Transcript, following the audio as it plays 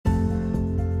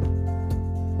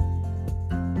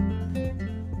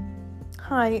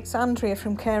Hi, it's Andrea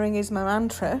from Caring is My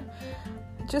Mantra.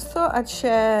 I just thought I'd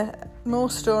share more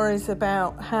stories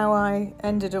about how I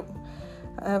ended up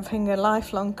having a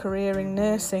lifelong career in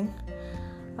nursing.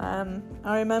 I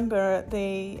remember at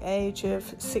the age of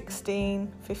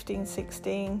 16,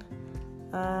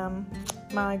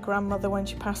 my grandmother, when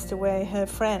she passed away, her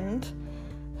friend,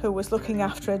 who was looking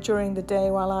after her during the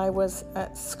day while I was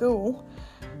at school,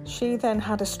 she then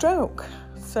had a stroke.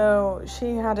 So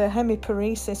she had a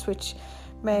hemiparesis, which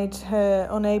made her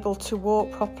unable to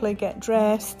walk properly, get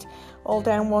dressed, all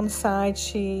down one side.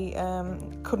 She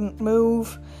couldn't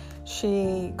move,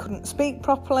 she couldn't speak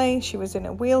properly, she was in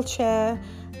a wheelchair,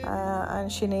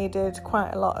 and she needed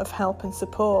quite a lot of help and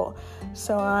support.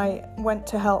 So I went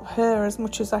to help her as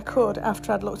much as I could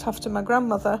after I'd looked after my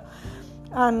grandmother.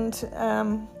 And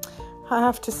I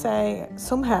have to say,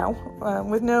 somehow,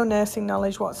 with no nursing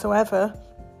knowledge whatsoever,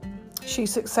 she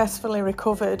successfully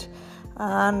recovered,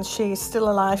 and she's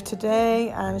still alive today,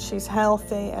 and she's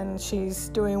healthy, and she's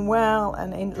doing well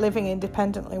and living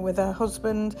independently with her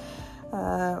husband.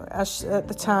 At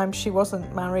the time, she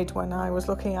wasn't married when I was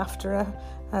looking after her.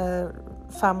 Her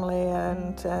family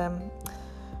and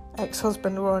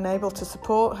ex-husband were unable to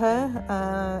support her,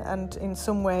 and in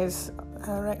some ways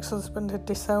her ex-husband had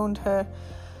disowned her.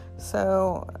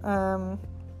 So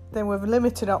there were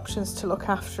limited options to look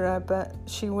after her, but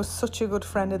she was such a good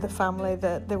friend of the family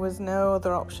that there was no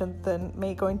other option than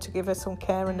me going to give her some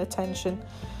care and attention,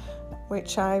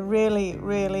 which I really,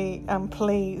 really am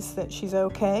pleased that she's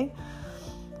okay.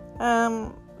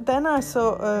 Then I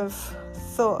sort of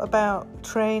thought about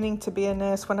training to be a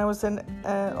nurse when I was an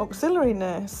auxiliary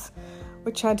nurse,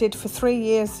 which I did for 3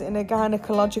 years in a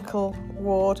gynecological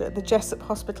ward at the Jessup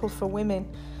Hospital for Women.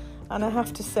 And I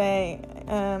have to say,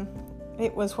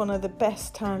 it was one of the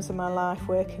best times of my life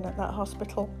working at that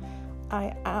hospital.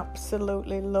 I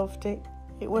absolutely loved it.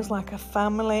 It was like a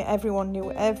family. Everyone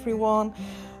knew everyone.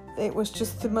 It was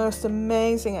just the most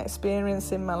amazing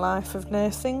experience in my life of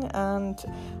nursing, and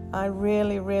I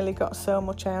really, really got so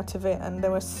much out of it. And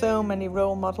there were so many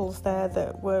role models there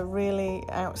that were really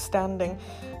outstanding.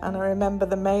 And I remember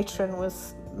the matron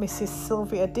was Mrs.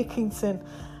 Sylvia Dickinson.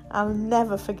 I'll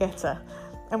never forget her.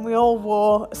 And we all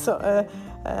wore sort of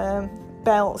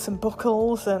belts and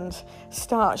buckles and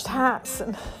starched hats,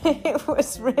 and it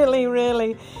was really,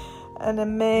 really an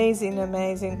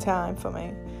amazing time for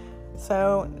me.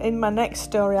 So in my next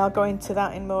story, I'll go into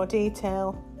that in more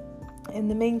detail. In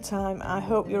the meantime, I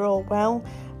hope you're all well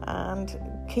and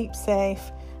keep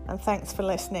safe, and thanks for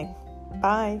listening.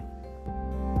 Bye.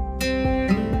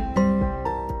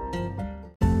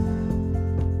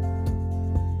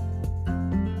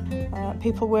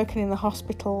 People working in the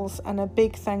hospitals, and a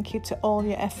big thank you to all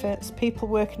your efforts. People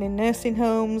working in nursing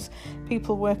homes,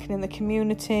 people working in the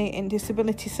community, in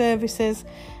disability services.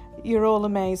 You're all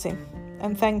amazing,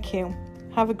 and thank you.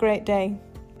 Have a great day.